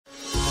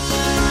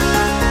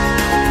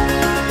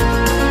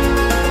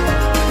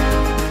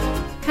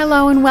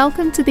Hello and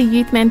welcome to the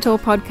Youth Mentor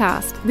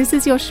podcast. This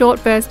is your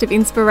short burst of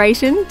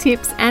inspiration,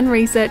 tips and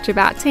research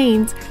about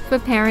teens for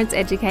parents,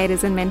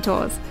 educators and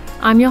mentors.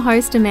 I'm your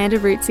host Amanda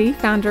Rootsey,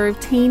 founder of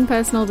teen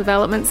personal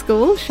development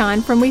school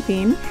Shine From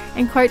Within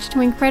and coach to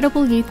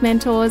incredible youth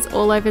mentors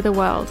all over the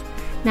world.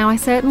 Now I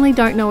certainly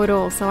don't know it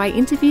all, so I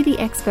interview the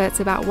experts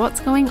about what's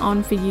going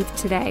on for youth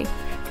today.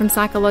 From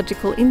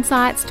psychological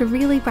insights to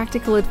really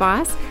practical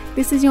advice,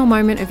 this is your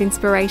moment of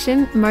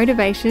inspiration,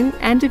 motivation,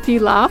 and a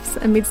few laughs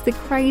amidst the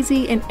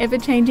crazy and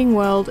ever-changing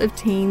world of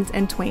teens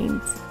and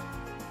tweens.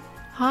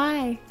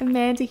 Hi,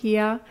 Amanda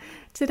here.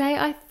 Today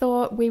I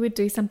thought we would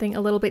do something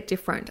a little bit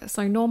different.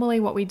 So normally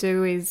what we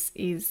do is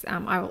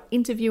I will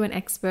interview an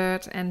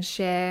expert and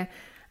share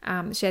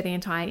the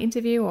entire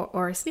interview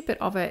or a snippet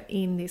of it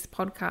in this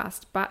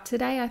podcast. But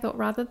today I thought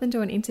rather than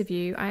do an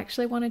interview, I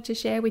actually wanted to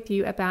share with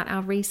you about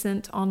our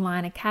recent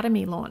online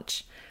academy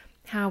launch,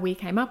 how we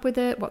came up with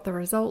it, what the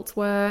results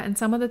were, and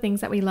some of the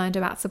things that we learned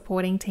about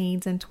supporting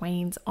teens and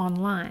tweens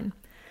online.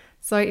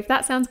 So if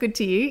that sounds good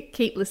to you,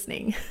 keep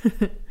listening.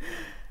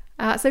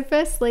 So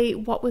firstly,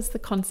 what was the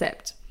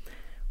concept?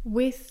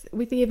 With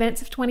the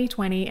events of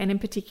 2020 and in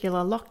particular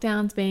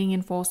lockdowns being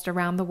enforced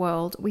around the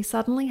world, we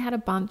suddenly had a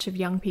bunch of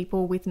young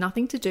people with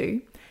nothing to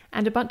do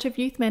and a bunch of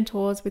youth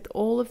mentors with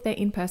all of their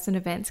in-person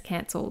events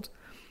cancelled.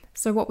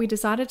 So what we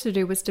decided to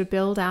do was to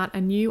build out a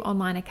new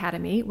online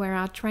academy where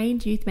our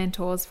trained youth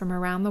mentors from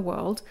around the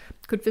world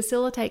could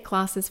facilitate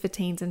classes for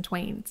teens and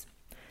tweens.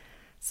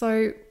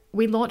 So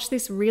we launched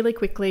this really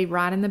quickly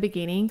right in the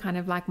beginning, kind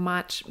of like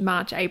March,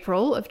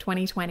 April of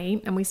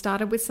 2020, and we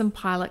started with some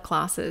pilot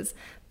classes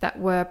that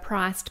were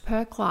priced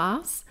per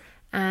class,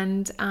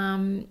 and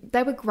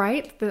they were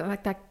great.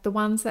 The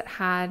ones that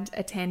had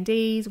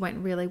attendees went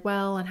really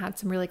well and had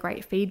some really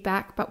great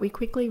feedback, but we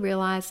quickly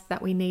realized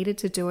that we needed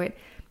to do it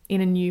in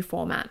a new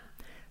format.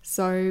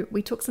 So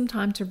we took some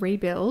time to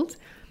rebuild.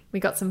 We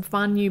got some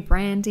fun new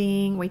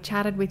branding. We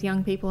chatted with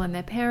young people and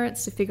their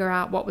parents to figure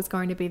out what was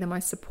going to be the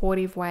most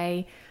supportive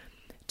way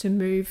to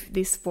move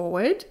this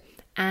forward.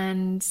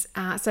 And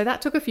so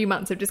that took a few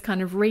months of just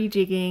kind of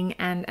rejigging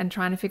and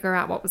trying to figure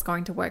out what was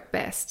going to work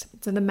best.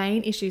 So the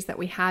main issues that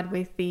we had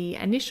with the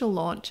initial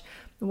launch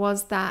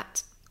was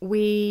that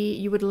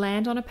you would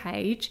land on a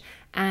page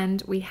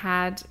and we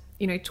had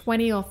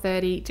 20 or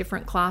 30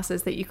 different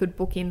classes that you could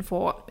book in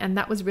for. And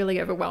that was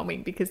really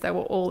overwhelming because they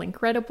were all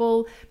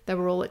incredible. They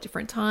were all at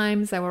different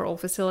times. They were all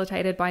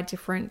facilitated by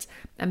different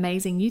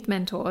amazing youth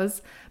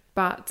mentors.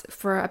 But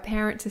for a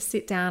parent to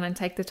sit down and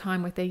take the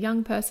time with their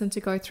young person to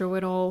go through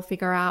it all,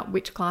 figure out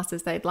which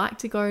classes they'd like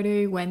to go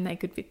to, when they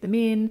could fit them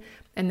in,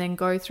 and then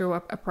go through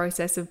a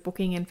process of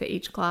booking in for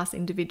each class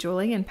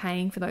individually and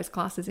paying for those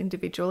classes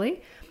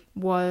individually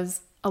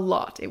was a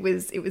lot. It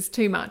was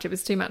too much. It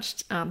was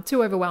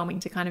too overwhelming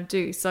to kind of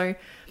do. So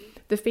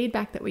the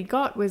feedback that we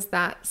got was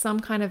that some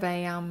kind of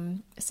a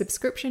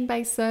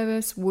subscription-based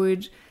service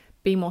would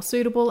be more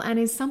suitable and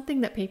is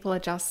something that people are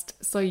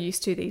just so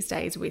used to these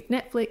days with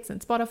Netflix and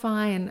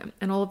Spotify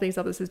and all of these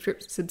other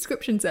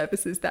subscription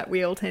services that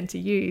we all tend to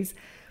use.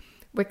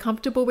 We're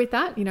comfortable with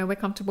that. We're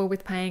comfortable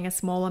with paying a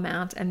small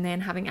amount and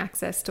then having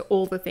access to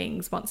all the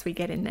things once we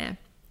get in there.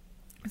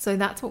 So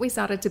that's what we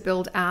started to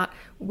build out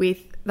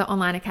with the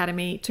Online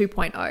Academy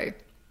 2.0.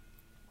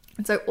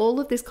 And so all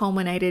of this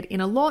culminated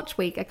in a launch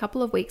week a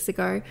couple of weeks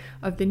ago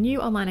of the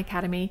new Online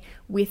Academy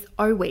with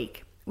O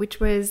Week, which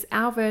was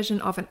our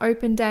version of an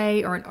open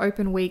day or an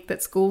open week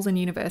that schools and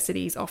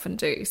universities often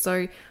do.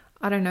 So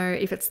I don't know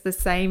if it's the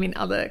same in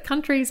other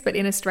countries, but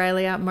in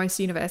Australia, most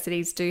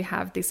universities do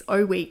have this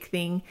O Week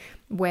thing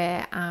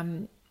where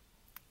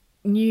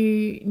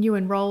new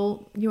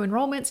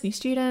enrollments, new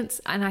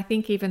students, and I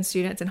think even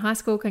students in high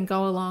school can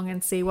go along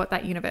and see what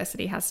that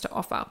university has to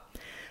offer.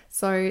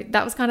 So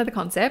that was kind of the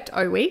concept,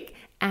 O Week,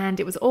 and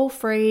it was all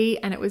free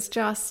and it was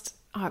just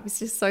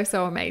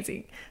so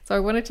amazing. So I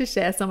wanted to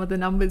share some of the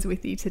numbers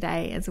with you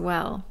today as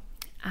well.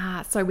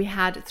 So we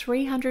had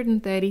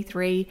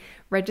 333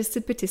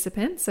 registered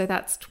participants, so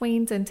that's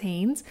tweens and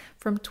teens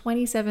from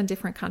 27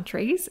 different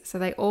countries. So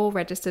they all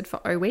registered for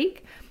O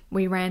Week.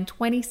 We ran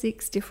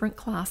 26 different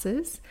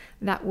classes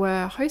that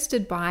were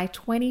hosted by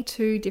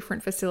 22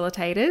 different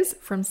facilitators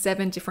from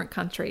 7 different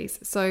countries.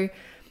 So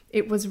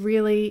it was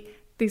really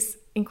this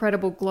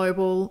incredible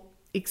global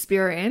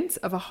experience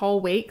of a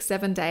whole week,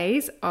 7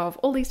 days of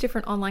all these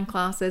different online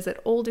classes at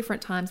all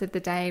different times of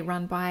the day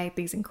run by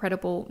these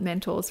incredible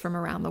mentors from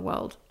around the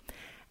world.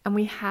 And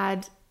we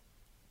had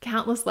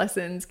countless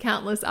lessons,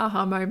 countless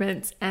aha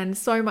moments, and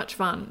so much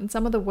fun. And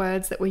some of the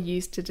words that were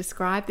used to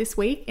describe this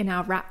week in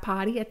our wrap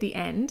party at the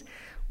end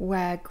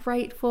were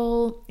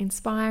grateful,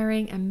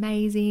 inspiring,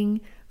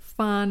 amazing,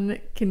 fun,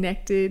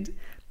 connected,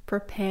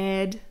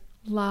 prepared,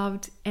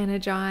 loved,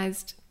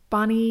 energized,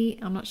 bunny.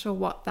 I'm not sure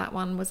what that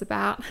one was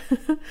about.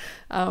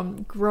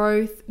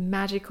 Growth,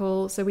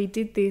 magical. So we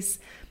did this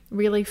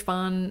really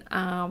fun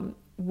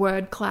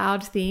word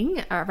cloud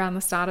thing around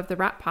the start of the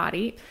wrap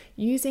party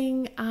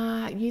using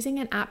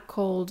an app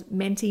called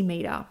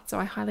Mentimeter. So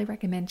I highly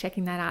recommend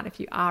checking that out if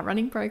you are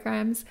running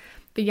programs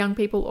for young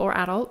people or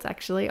adults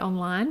actually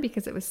online,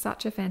 because it was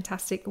such a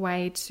fantastic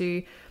way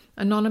to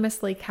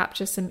anonymously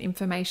capture some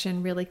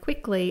information really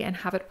quickly and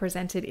have it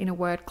presented in a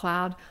word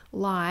cloud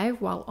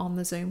live while on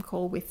the Zoom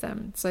call with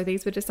them. So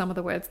these were just some of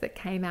the words that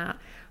came out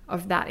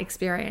of that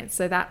experience.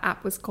 So that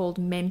app was called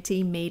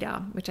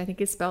Mentimeter, which I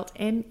think is spelled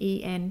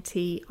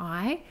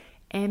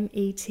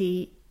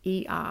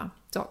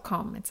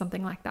MENTIMETER.com. It's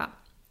something like that.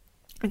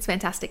 It's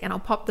fantastic. And I'll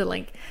pop the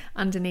link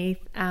underneath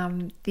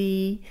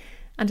the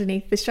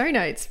show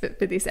notes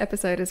for this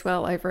episode as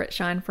well over at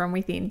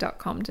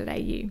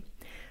shinefromwithin.com.au.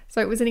 So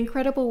it was an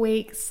incredible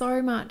week,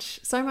 so much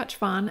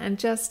fun,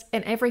 and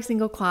every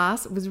single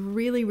class was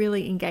really,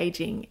 really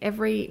engaging.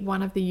 Every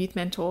one of the youth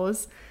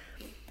mentors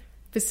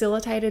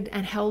facilitated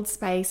and held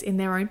space in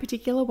their own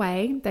particular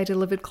way. They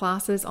delivered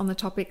classes on the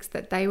topics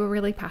that they were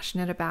really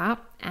passionate about,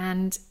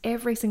 and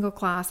every single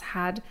class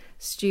had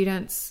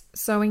students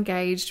so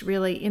engaged,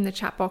 really in the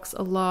chat box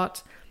a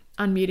lot,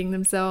 unmuting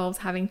themselves,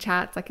 having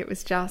chats. Like it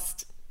was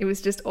just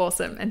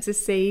awesome. And to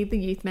see the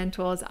youth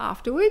mentors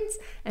afterwards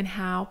and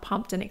how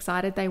pumped and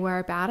excited they were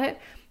about it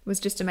was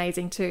just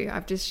amazing too.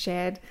 I've just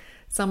shared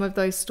some of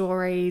those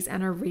stories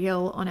and a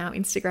reel on our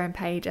Instagram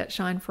page at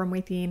Shine From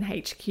Within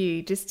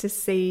HQ, just to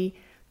see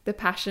the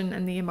passion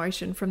and the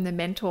emotion from the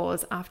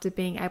mentors after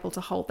being able to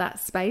hold that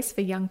space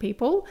for young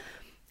people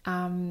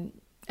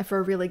for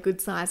a really good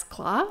sized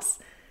class.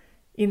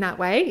 In that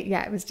way,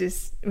 yeah, it was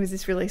just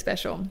really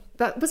special.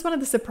 That was one of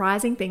the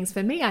surprising things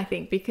for me, I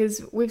think,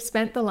 because we've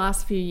spent the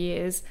last few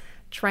years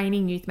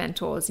training youth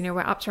mentors. We're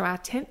up to our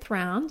 10th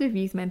round of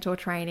youth mentor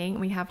training.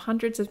 We have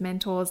hundreds of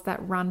mentors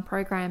that run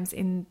programs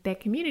in their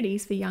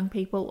communities for young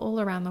people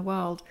all around the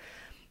world.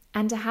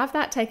 And to have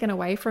that taken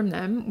away from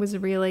them was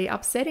really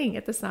upsetting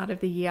at the start of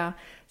the year.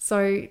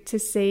 So to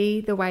see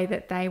the way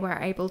that they were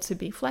able to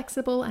be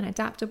flexible and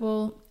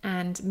adaptable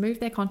and move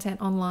their content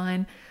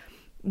online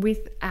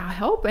with our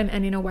help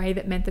and in a way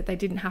that meant that they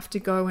didn't have to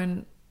go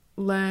and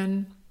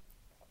learn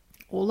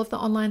all of the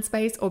online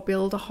space or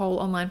build a whole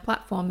online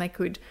platform. They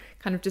could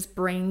kind of just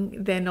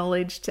bring their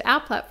knowledge to our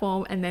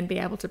platform and then be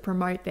able to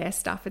promote their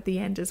stuff at the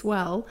end as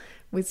well.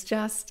 Was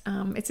just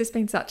it's just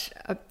been such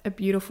a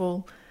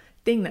beautiful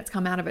thing that's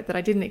come out of it that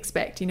I didn't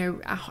expect.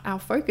 Our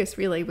focus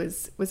really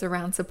was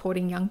around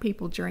supporting young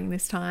people during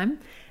this time,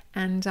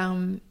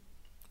 and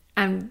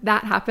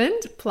that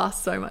happened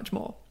plus so much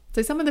more.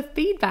 So some of the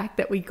feedback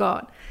that we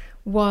got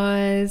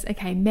was,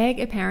 Meg,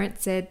 a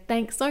parent, said,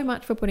 "Thanks so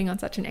much for putting on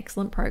such an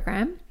excellent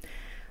program."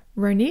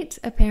 Ronit,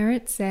 a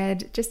parent,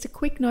 said, "Just a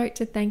quick note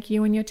to thank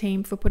you and your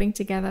team for putting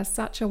together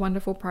such a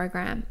wonderful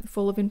program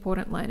full of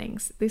important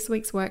learnings. This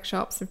week's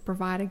workshops have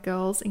provided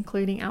girls,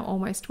 including our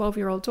almost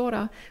 12-year-old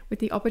daughter, with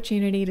the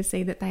opportunity to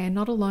see that they are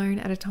not alone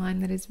at a time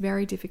that is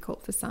very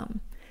difficult for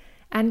some."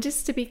 And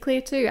just to be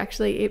clear too,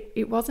 actually,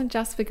 it wasn't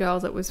just for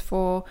girls, it was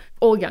for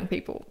all young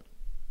people.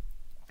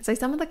 So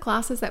some of the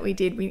classes that we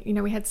did,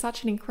 we had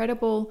such an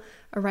incredible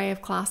array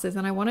of classes,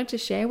 and I wanted to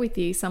share with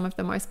you some of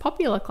the most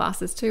popular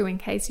classes too, in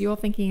case you're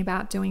thinking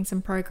about doing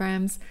some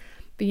programs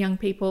for young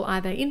people,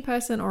 either in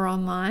person or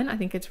online. I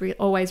think it's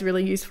always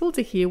really useful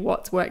to hear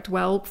what's worked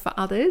well for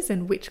others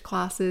and which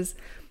classes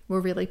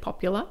were really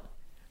popular.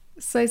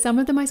 So some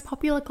of the most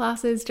popular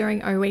classes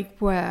during O Week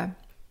were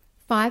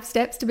 5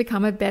 Steps to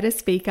Become a Better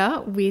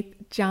Speaker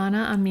with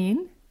Jana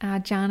Amin.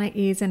 Jana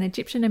is an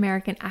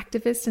Egyptian-American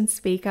activist and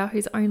speaker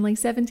who's only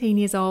 17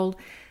 years old,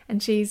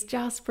 and she's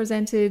just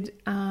presented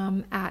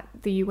at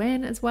the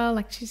UN as well.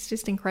 Like, she's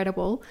just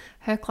incredible.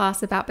 Her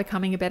class about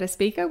becoming a better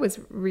speaker was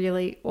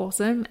really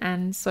awesome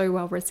and so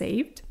well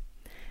received.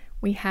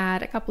 We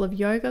had a couple of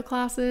yoga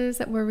classes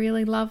that were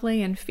really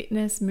lovely, and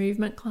fitness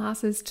movement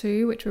classes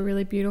too, which were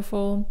really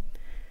beautiful.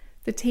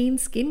 The teen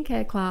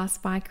skincare class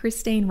by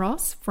Christine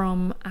Ross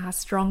from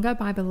Stronger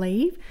by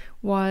Believe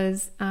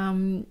was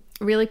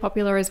really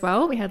popular as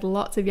well. We had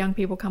lots of young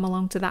people come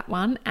along to that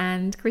one,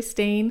 and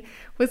Christine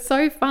was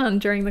so fun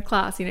during the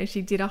class.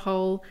 She did a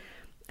whole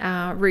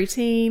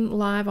routine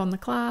live on the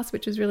class,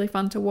 which was really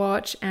fun to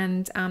watch,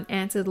 and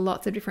answered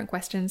lots of different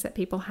questions that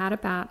people had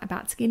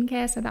about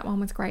skincare. So that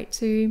one was great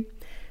too.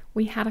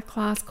 We had a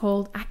class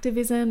called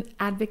Activism,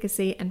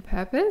 Advocacy and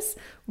Purpose,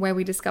 where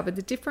we discovered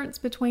the difference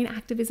between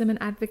activism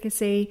and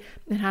advocacy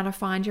and how to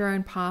find your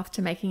own path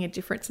to making a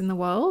difference in the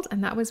world.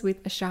 And that was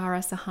with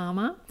Ashara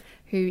Sahama,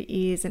 who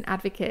is an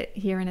advocate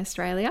here in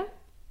Australia.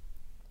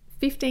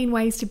 15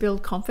 Ways to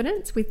Build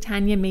Confidence with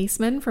Tanya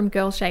Meisman from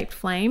Girl Shaped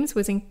Flames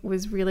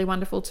was really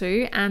wonderful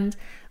too. And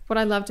what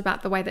I loved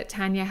about the way that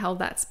Tanya held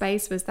that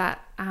space was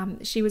that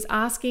she was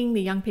asking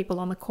the young people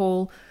on the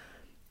call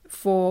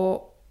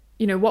for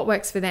what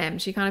works for them.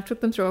 She kind of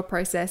took them through a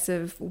process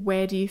of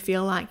where do you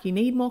feel like you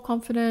need more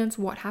confidence,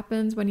 what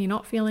happens when you're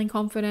not feeling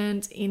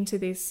confident, into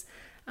this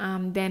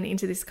then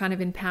into this kind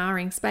of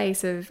empowering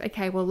space of,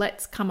 okay, well,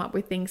 let's come up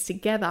with things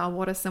together.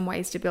 What are some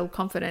ways to build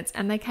confidence?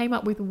 And they came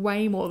up with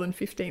way more than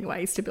 15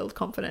 ways to build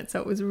confidence. So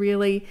it was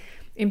really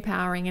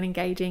empowering and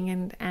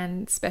engaging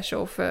and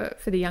special for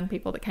the young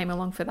people that came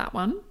along for that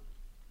one.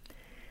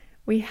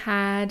 We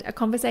had a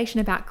conversation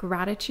about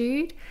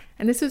gratitude,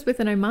 and this was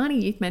with an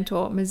Omani youth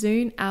mentor,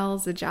 Mazoon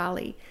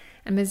Al-Zajali.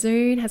 And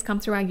Mazoon has come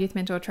through our youth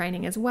mentor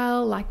training as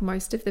well, like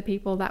most of the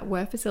people that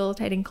were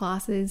facilitating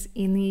classes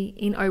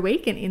in O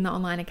Week and in the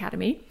online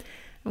academy.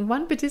 And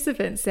one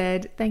participant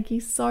said, "Thank you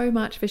so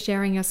much for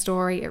sharing your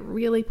story. It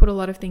really put a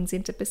lot of things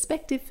into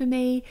perspective for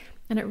me,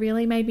 and it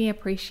really made me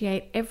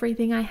appreciate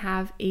everything I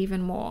have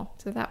even more."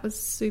 So that was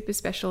super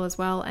special as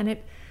well. And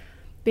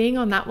being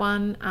on that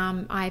one,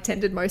 I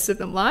attended most of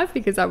them live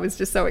because I was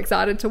just so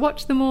excited to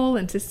watch them all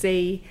and to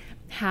see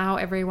how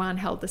everyone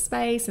held the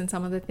space and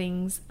some of the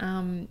things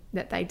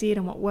that they did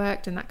and what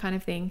worked and that kind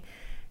of thing.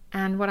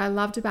 And what I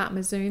loved about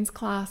Mazoon's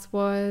class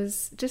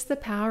was just the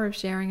power of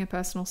sharing a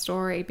personal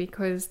story,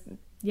 because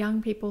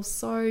young people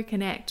so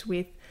connect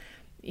with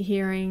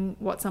hearing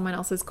what someone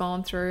else has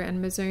gone through.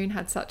 And Mazoon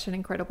had such an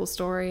incredible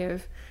story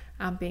of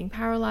being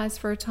paralyzed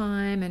for a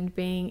time and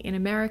being in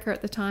America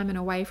at the time and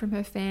away from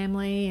her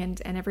family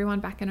and everyone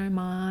back in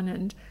Oman.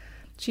 And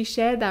she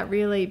shared that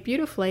really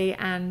beautifully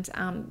and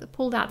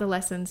pulled out the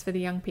lessons for the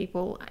young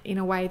people in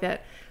a way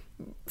that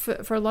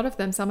for a lot of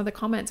them, some of the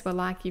comments were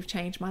like, "You've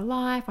changed my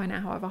life. I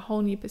now have a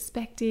whole new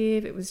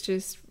perspective." It was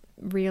just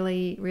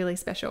really, really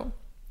special.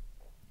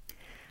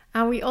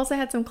 We also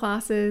had some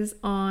classes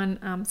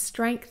on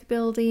strength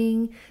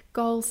building,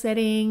 goal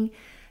setting,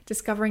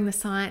 discovering the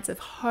science of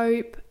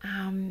hope,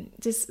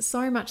 just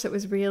so much that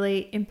was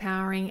really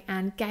empowering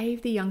and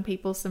gave the young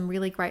people some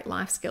really great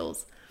life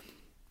skills.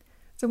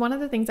 So one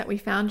of the things that we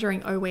found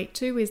during O Week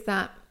too is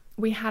that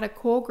we had a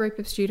core group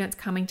of students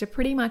coming to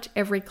pretty much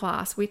every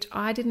class, which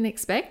I didn't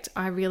expect.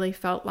 I really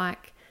felt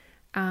like,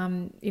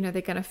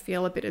 they're going to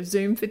feel a bit of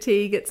Zoom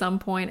fatigue at some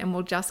point, and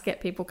we'll just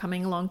get people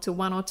coming along to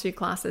one or two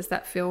classes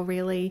that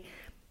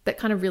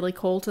kind of really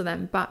call to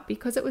them. But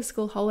because it was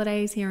school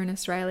holidays here in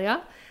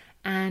Australia,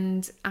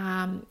 and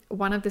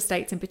one of the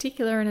states in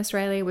particular in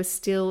Australia was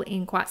still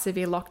in quite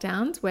severe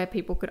lockdowns where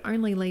people could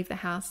only leave the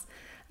house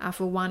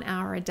for 1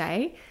 hour a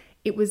day,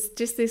 it was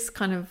just this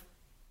kind of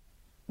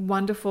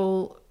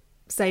wonderful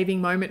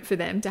saving moment for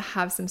them to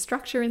have some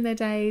structure in their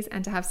days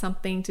and to have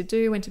something to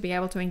do and to be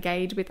able to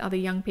engage with other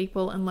young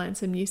people and learn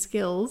some new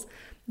skills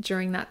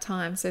during that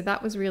time. So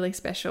that was really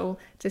special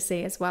to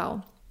see as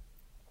well.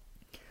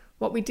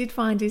 What we did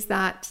find is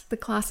that the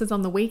classes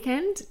on the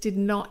weekend did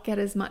not get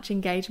as much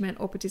engagement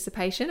or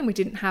participation, and we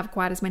didn't have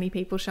quite as many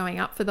people showing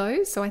up for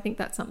those. So I think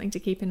that's something to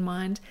keep in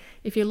mind.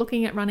 If you're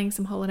looking at running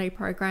some holiday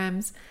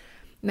programs,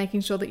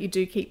 making sure that you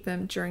do keep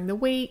them during the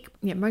week,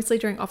 mostly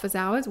during office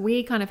hours.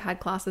 We kind of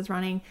had classes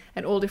running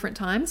at all different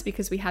times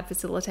because we had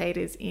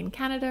facilitators in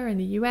Canada and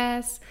the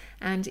US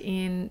and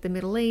in the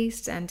Middle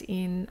East and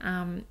in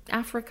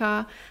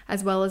Africa,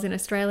 as well as in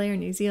Australia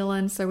and New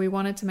Zealand. So we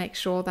wanted to make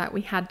sure that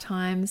we had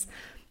times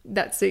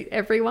that suit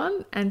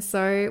everyone. And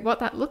so what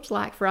that looked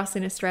like for us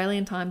in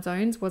Australian time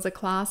zones was a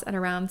class at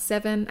around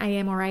 7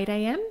 a.m. or 8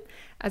 a.m.,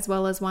 as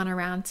well as one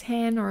around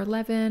 10 or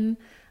 11.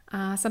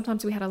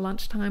 Sometimes we had a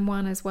lunchtime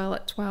one as well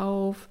at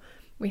 12.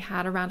 We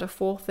had around a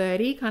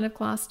 4:30 kind of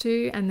class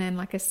too, and then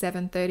like a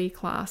 7:30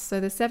 class. So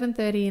the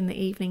 7:30 in the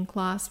evening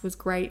class was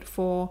great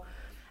for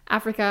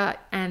Africa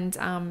and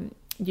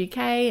UK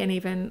and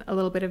even a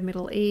little bit of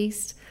Middle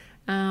East.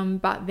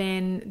 But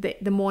then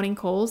the morning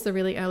calls, the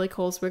really early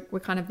calls were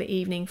kind of the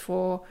evening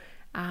for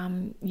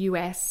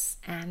US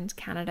and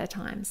Canada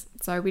times.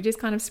 So we just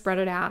kind of spread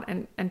it out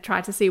and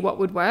tried to see what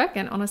would work.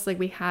 And honestly,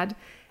 we had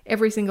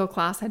every single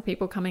class had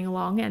people coming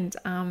along, and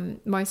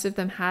most of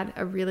them had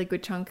a really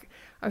good chunk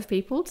of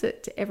people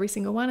to every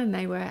single one. And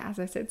they were, as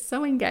I said,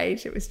 so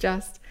engaged. It was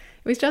just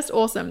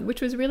awesome,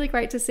 which was really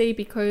great to see,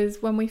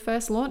 because when we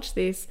first launched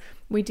this,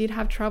 we did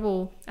have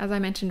trouble, as I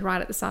mentioned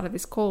right at the start of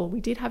this call, we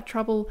did have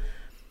trouble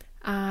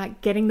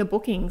getting the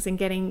bookings and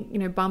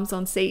getting, bums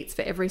on seats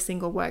for every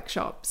single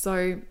workshop. So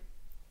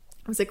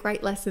it was a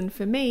great lesson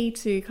for me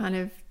to kind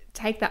of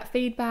take that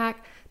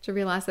feedback, to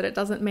realize that it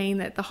doesn't mean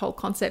that the whole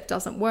concept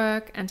doesn't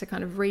work, and to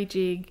kind of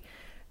rejig,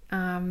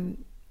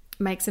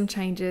 make some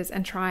changes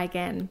and try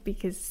again,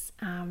 because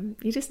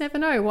you just never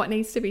know what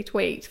needs to be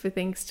tweaked for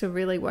things to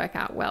really work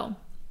out well,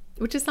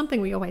 which is something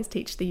we always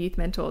teach the youth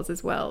mentors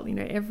as well.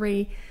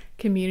 Every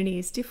community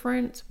is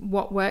different.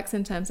 What works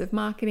in terms of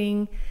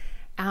marketing,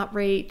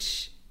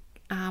 outreach,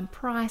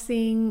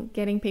 pricing,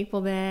 getting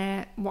people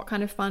there, what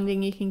kind of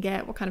funding you can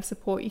get, what kind of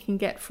support you can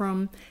get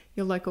from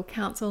your local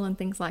council and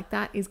things like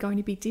that is going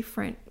to be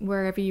different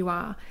wherever you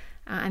are.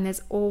 And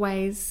there's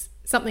always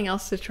something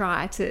else to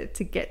try to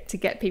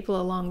get people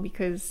along,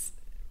 because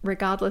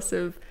regardless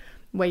of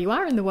where you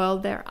are in the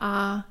world, there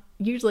are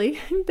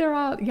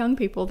young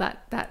people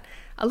that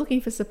are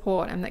looking for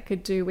support and that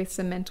could do with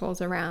some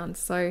mentors around.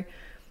 So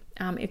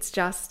it's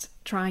just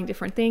trying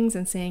different things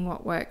and seeing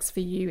what works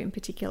for you in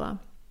particular.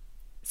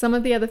 Some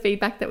of the other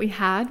feedback that we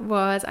had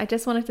was, I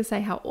just wanted to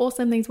say how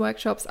awesome these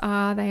workshops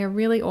are. They are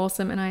really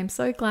awesome and I am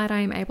so glad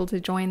I am able to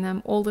join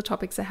them. All the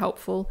topics are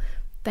helpful.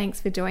 Thanks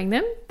for doing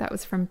them. That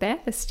was from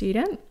Beth, a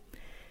student.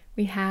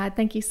 We had,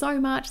 thank you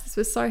so much. This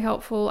was so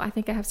helpful. I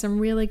think I have some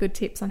really good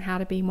tips on how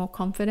to be more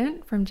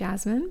confident, from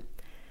Jasmine.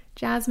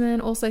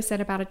 Jasmine also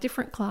said about a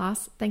different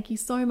class, thank you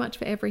so much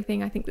for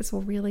everything. I think this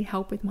will really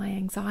help with my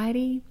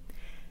anxiety.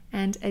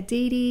 And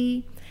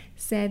Aditi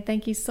said,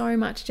 thank you so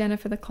much, Jenna,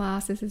 for the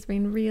class. This has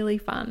been really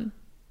fun.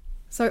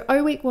 So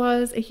O Week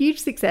was a huge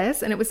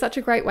success and it was such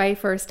a great way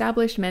for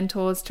established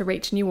mentors to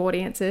reach new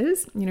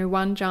audiences.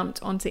 One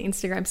jumped onto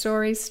Instagram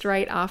stories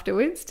straight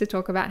afterwards to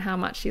talk about how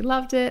much she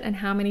loved it and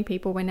how many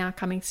people were now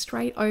coming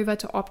straight over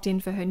to opt in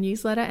for her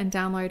newsletter and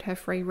download her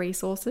free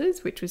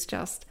resources, which was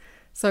just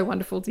so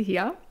wonderful to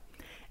hear.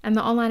 And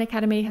the Online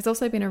Academy has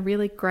also been a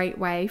really great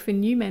way for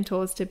new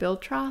mentors to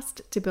build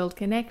trust, to build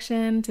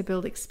connection, to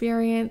build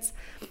experience,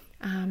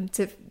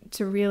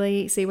 to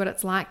really see what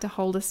it's like to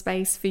hold a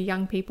space for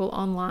young people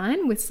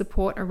online with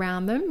support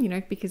around them,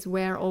 because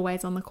we're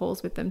always on the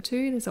calls with them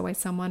too. There's always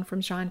someone from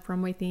Shine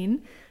From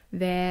Within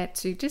there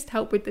to just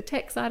help with the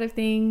tech side of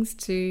things,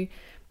 to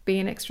be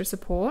an extra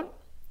support.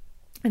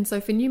 And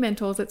so for new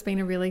mentors, it's been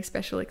a really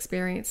special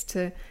experience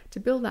to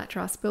build that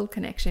trust, build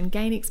connection,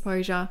 gain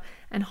exposure,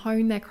 and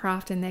hone their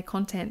craft and their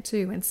content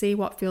too, and see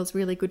what feels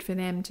really good for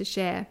them to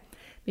share.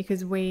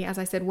 Because we, as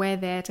I said, we're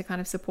there to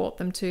kind of support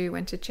them too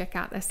and to check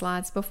out their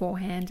slides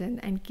beforehand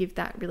and give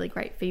that really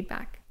great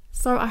feedback.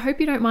 So I hope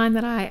you don't mind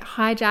that I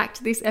hijacked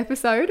this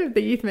episode of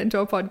the Youth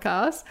Mentor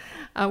podcast.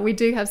 We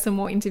do have some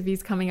more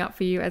interviews coming up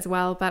for you as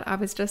well, but I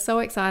was just so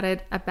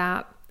excited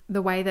about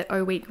the way that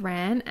O Week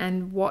ran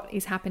and what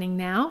is happening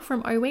now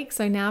from O Week.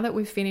 So now that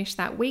we've finished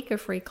that week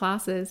of free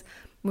classes,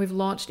 we've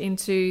launched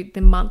into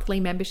the monthly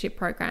membership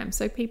program.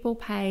 So people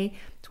pay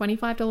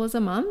 $25 a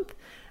month,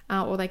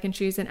 or they can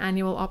choose an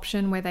annual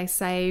option where they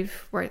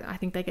save, where I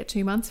think they get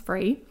 2 months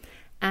free.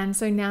 And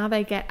so now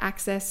they get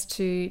access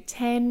to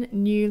 10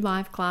 new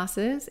live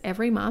classes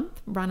every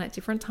month, run at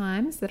different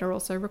times, that are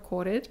also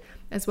recorded,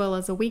 as well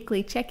as a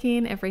weekly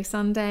check-in every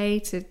Sunday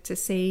to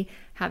see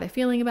how they're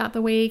feeling about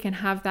the week and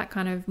have that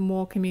kind of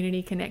more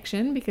community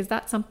connection, because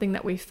that's something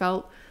that we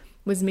felt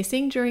was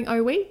missing during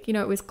O Week.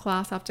 It was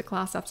class after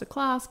class after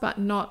class, but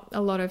not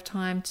a lot of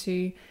time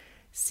to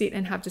sit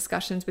and have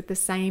discussions with the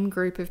same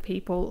group of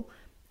people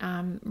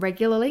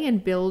regularly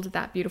and build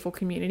that beautiful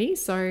community.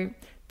 So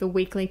the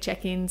weekly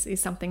check-ins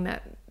is something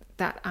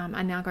that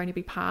are now going to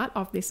be part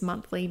of this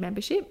monthly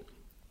membership.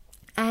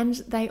 And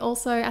they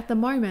also, at the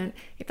moment,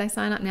 if they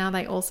sign up now,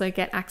 they also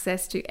get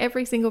access to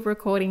every single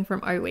recording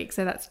from O Week.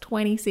 So that's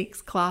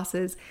 26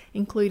 classes,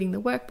 including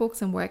the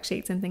workbooks and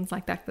worksheets and things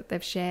like that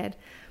they've shared.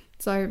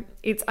 So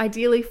it's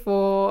ideally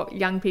for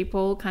young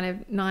people, kind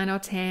of 9 or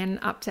 10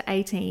 up to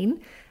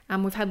 18.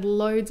 We've had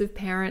loads of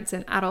parents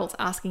and adults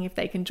asking if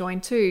they can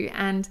join too.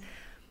 And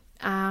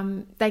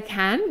they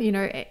can,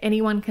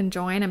 anyone can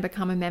join and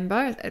become a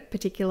member,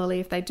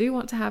 particularly if they do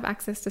want to have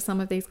access to some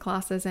of these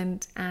classes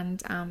and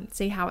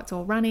see how it's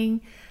all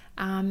running.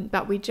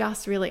 But we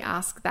just really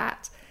ask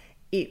that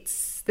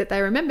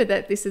they remember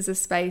that this is a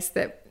space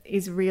that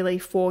is really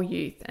for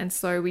youth. And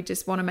so we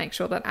just want to make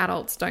sure that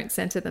adults don't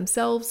center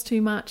themselves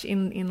too much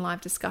in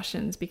live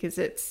discussions, because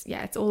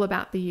it's all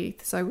about the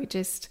youth. So we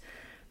just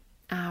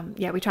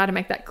we try to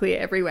make that clear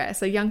everywhere.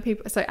 So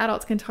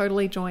adults can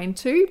totally join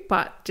too,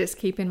 but just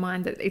keep in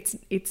mind that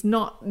it's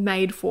not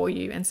made for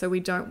you. And so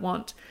we don't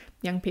want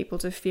young people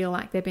to feel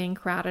like they're being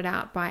crowded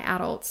out by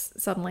adults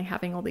suddenly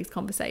having all these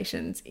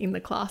conversations in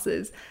the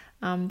classes,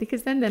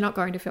 because then they're not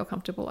going to feel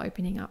comfortable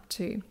opening up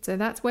too. So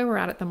that's where we're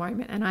at the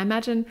moment. And I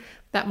imagine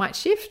that might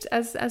shift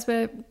as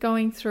we're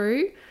going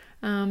through.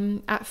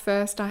 At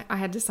first, I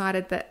had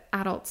decided that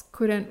adults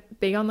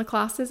couldn't be on the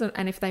classes,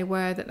 and if they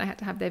were, that they had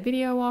to have their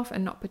video off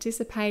and not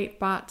participate.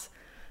 But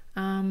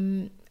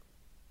we've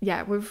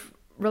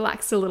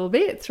relaxed a little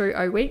bit through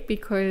O Week,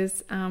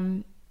 because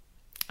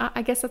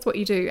I guess that's what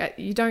you do.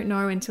 You don't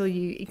know until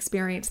you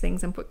experience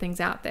things and put things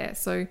out there.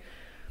 So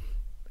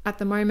at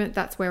the moment,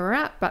 that's where we're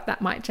at, but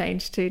that might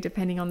change too,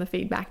 depending on the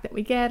feedback that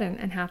we get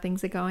and how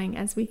things are going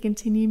as we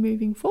continue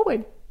moving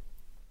forward.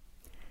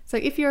 So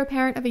if you're a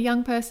parent of a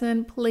young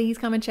person, please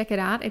come and check it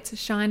out. It's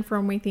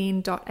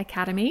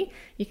shinefromwithin.academy.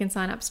 You can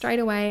sign up straight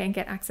away and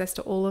get access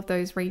to all of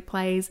those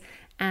replays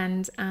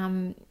and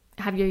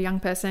have your young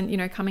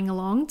person, coming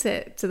along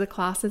to the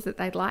classes that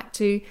they'd like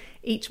to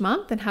each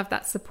month, and have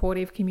that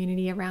supportive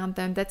community around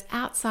them that's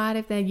outside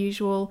of their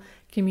usual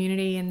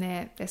community and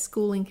their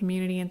schooling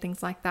community and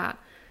things like that.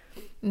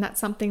 And that's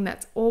something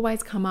that's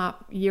always come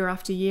up year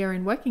after year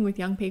in working with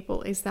young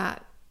people, is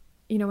that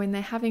when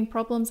they're having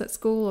problems at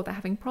school or they're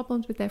having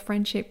problems with their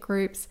friendship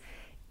groups,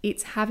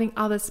 it's having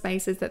other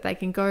spaces that they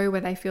can go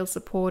where they feel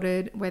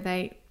supported, where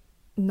they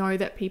know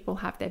that people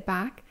have their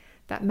back,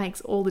 that makes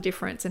all the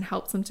difference and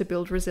helps them to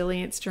build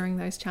resilience during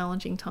those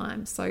challenging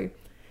times. So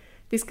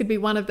this could be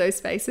one of those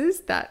spaces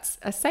that's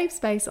a safe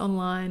space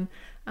online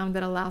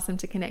that allows them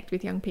to connect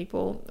with young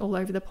people all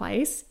over the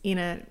place in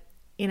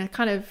a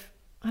kind of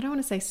I don't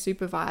want to say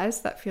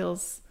supervised. That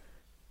feels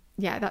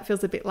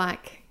a bit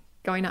like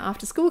going to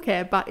after school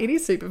care, but it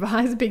is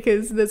supervised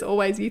because there's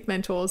always youth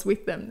mentors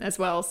with them as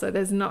well. So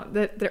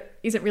there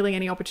isn't really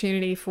any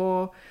opportunity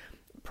for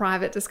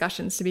private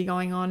discussions to be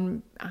going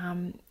on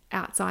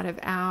outside of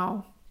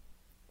our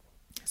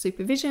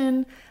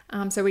supervision.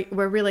 So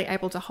we're really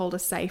able to hold a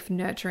safe,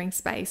 nurturing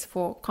space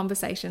for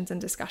conversations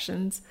and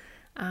discussions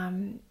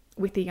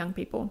with the young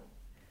people.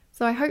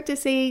 So I hope to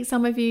see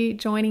some of you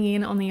joining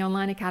in on the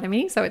online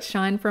academy. So it's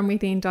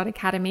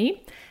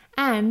shinefromwithin.academy.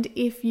 And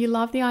if you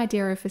love the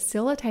idea of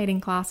facilitating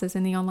classes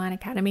in the online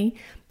academy,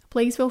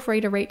 please feel free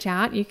to reach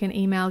out. You can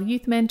email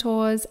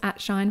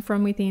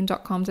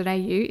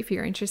youthmentors@shinefromwithin.com.au if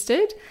you're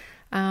interested.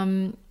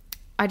 I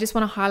just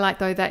want to highlight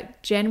though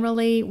that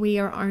generally we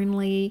are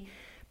only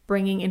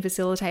bringing in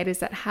facilitators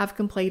that have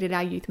completed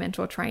our youth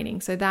mentor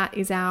training. So that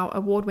is our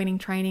award-winning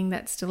training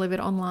that's delivered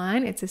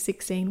online. It's a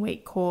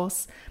 16-week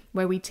course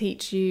where we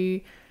teach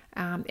you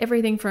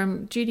everything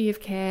from duty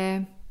of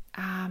care,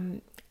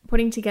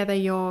 putting together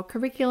your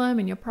curriculum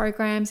and your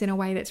programs in a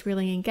way that's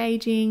really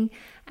engaging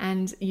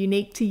and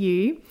unique to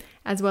you,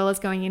 as well as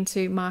going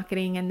into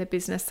marketing and the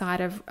business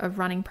side of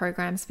running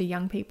programs for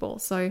young people.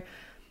 So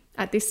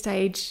at this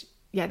stage,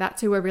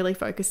 that's who we're really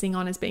focusing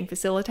on as being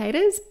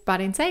facilitators.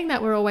 But in saying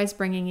that, we're always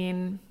bringing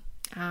in,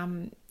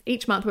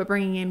 each month we're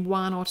bringing in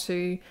 1 or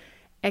 2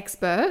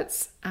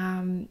 experts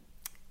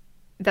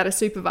that are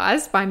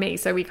supervised by me.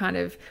 So we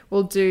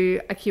will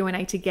do a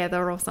Q&A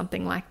together or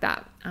something like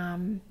that.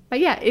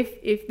 But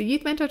if the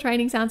Youth Mentor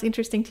training sounds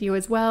interesting to you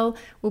as well,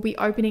 we'll be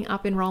opening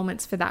up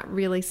enrollments for that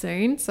really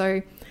soon.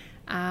 So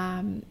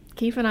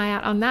keep an eye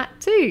out on that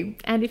too.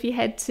 And if you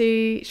head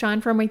to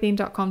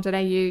shinefromwithin.com.au,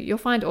 you'll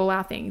find all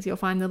our things. You'll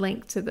find the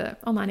link to the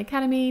online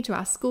academy, to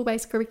our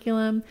school-based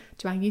curriculum,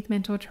 to our Youth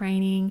Mentor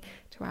training,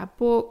 to our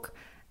book,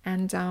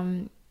 and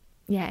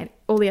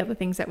all the other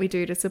things that we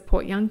do to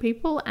support young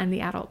people and the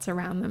adults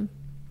around them.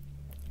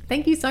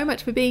 Thank you so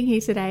much for being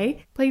here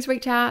today. Please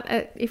reach out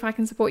if I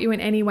can support you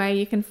in any way.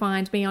 You can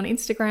find me on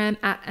Instagram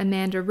at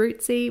Amanda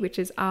Rootsey, which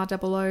is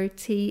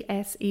ROOTSEY,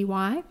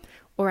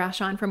 or our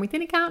Shine From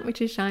Within account,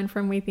 which is Shine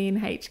From Within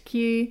HQ.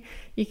 You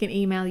can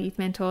email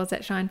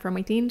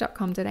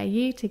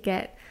youthmentors@shinefromwithin.com.au to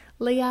get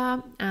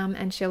Leah,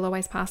 and she'll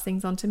always pass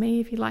things on to me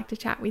if you'd like to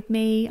chat with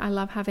me. I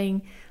love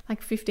having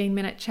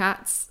 15-minute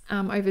chats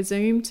over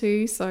Zoom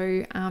too.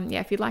 So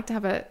if you'd like to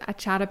have a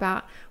chat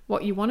about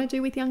what you want to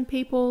do with young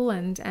people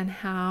and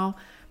how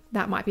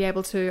that might be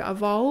able to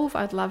evolve,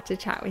 I'd love to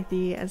chat with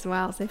you as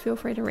well. So feel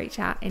free to reach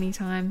out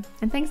anytime.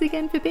 And thanks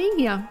again for being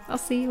here. I'll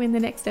see you in the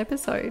next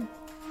episode.